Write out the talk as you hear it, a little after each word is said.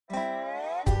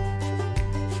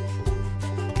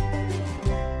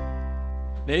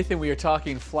Nathan, we are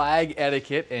talking flag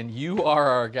etiquette, and you are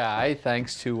our guy,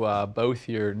 thanks to both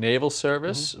your naval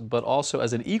service, but also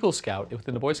as an Eagle Scout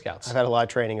within the Boy Scouts. I've had a lot of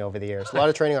training over the years, a lot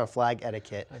of training on flag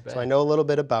etiquette, so I know a little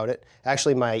bit about it.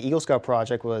 Actually, my Eagle Scout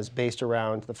project was based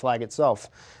around the flag itself.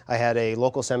 I had a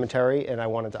local cemetery, and I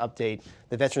wanted to update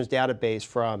the veterans database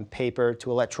from paper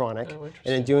to electronic. Oh,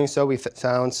 and in doing so, we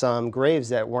found some graves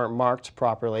that weren't marked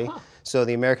properly. So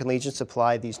the American Legion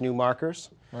supplied these new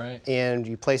markers. Right. And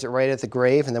you place it right at the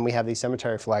grave, and then we have these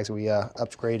cemetery flags we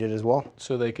upgraded as well.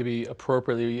 So they could be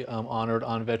appropriately honored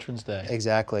on Veterans Day.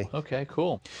 Exactly. Okay,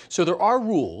 cool. So there are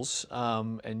rules,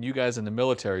 and you guys in the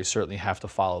military certainly have to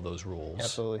follow those rules.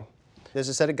 Absolutely. There's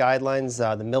a set of guidelines.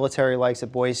 The military likes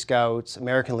it, Boy Scouts,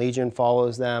 American Legion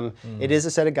follows them. It is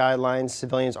a set of guidelines.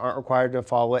 Civilians aren't required to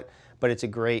follow it, but it's a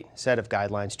great set of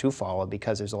guidelines to follow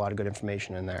because there's a lot of good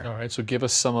information in there. All right, so give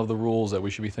us some of the rules that we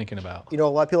should be thinking about. You know, a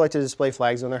lot of people like to display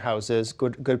flags on their houses.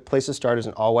 Good place to start is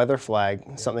an all-weather flag,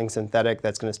 something synthetic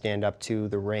that's going to stand up to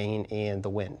the rain and the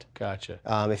wind. Gotcha.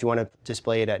 If you want to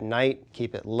display it at night,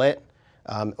 keep it lit.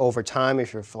 Over time,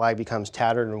 if your flag becomes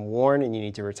tattered and worn and you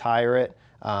need to retire it,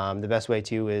 the best way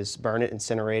to is burn it,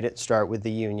 incinerate it. Start with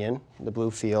the Union, the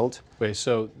blue field. Wait,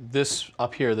 so this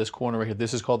up here, this corner right here,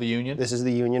 this is called the Union? This is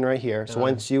the Union right here. So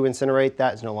once you incinerate,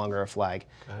 that is no longer a flag.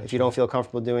 Gotcha. If you don't feel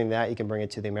comfortable doing that, you can bring it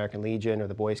to the American Legion or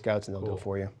the Boy Scouts and they'll do it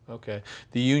for you. Okay.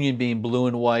 The Union being blue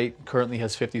and white currently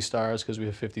has 50 stars because we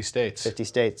have 50 states. 50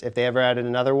 states. If they ever added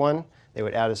another one, they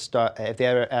would add a star. If they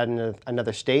ever added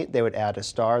another state, they would add a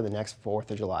star the next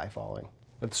 4th of July following.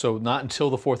 So not until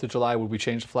the 4th of July would we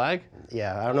change the flag?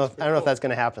 Yeah, I don't know if that's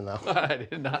going to happen though. I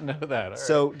did not know that. All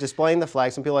So right. displaying the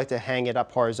flag, some people like to hang it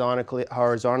up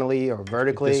horizontally or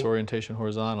vertically. This orientation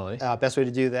horizontally. Best way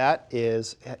to do that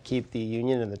is keep the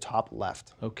Union in the top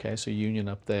left. Okay, so Union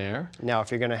up there. Now, if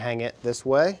you're going to hang it this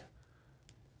way,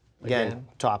 again,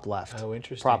 top left. Oh,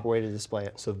 interesting. Proper way to display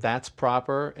it. So that's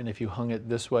proper, and if you hung it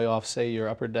this way off, say, your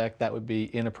upper deck, that would be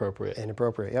inappropriate.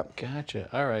 Inappropriate, yep. Gotcha.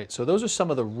 All right. So those are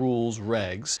some of the rules,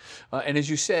 regs. And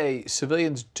as you say,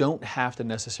 civilians don't have to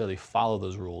necessarily follow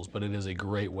those rules, but it is a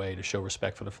great way to show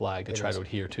respect for the flag to try to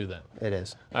adhere to them. It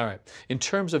is. All right. In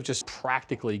terms of just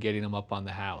practically getting them up on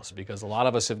the house, because a lot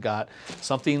of us have got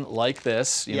something like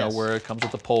this, you know, where it comes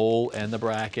with the pole and the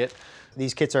bracket.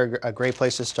 These kits are a great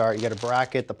place to start. You got a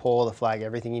bracket, the pole, the flag,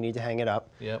 everything you need to hang it up.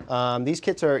 Yep. These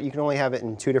kits are, you can only have it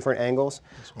in 2 different angles.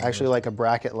 Actually, like a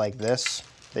bracket like this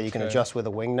that you can adjust with a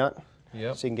wing nut.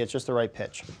 Yep. So you can get just the right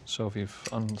pitch. So if you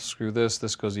unscrew this,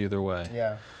 this goes either way.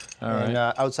 Yeah. All and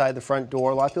right. Outside the front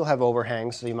door, a lot of people have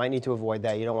overhangs, so you might need to avoid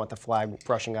that. You don't want the flag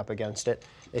brushing up against it.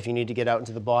 If you need to get out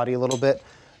into the body a little bit,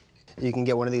 you can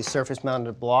get one of these surface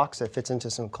mounted blocks that fits into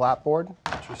some clapboard.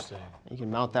 Interesting. You can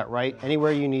mount that right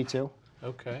anywhere you need to.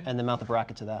 Okay. And then mount the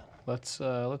bracket to that. Let's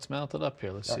mount it up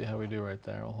here. Let's see how we do right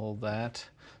there. We'll hold that.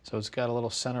 So it's got a little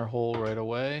center hole right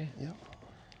away. Yep.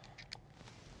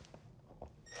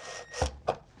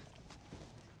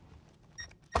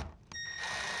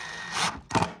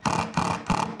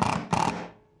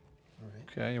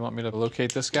 Okay, you want me to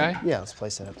locate this guy? Yeah, let's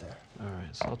place it up there. All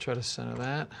right, so I'll try to center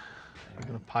that. You're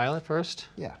gonna pile it first?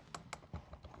 Yeah.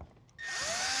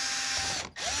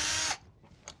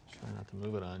 Try not to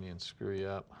move it on you and screw you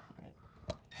up.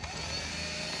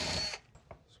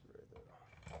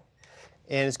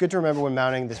 And it's good to remember when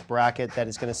mounting this bracket that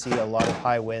it's going to see a lot of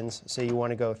high winds, so you want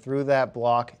to go through that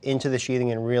block into the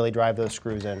sheathing and really drive those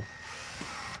screws in.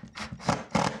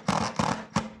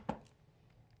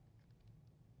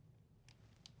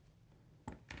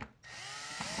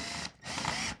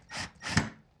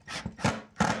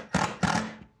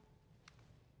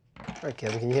 All right,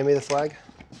 Kevin, can you hand me the flag?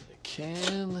 I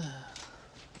can.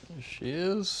 There she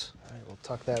is. All right, we'll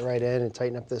tuck that right in and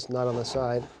tighten up this nut on the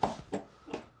side.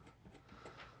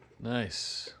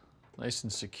 Nice. Nice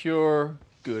and secure,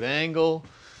 good angle.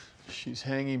 She's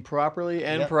hanging properly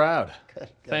and proud. Good.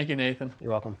 Thank you, Nathan.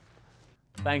 You're welcome.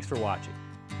 Thanks for watching.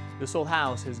 This Old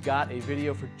House has got a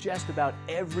video for just about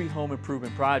every home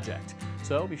improvement project,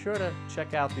 so be sure to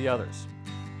check out the others.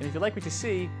 And if you like what you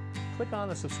see, click on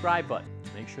the subscribe button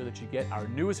to make sure that you get our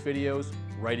newest videos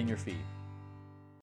right in your feed.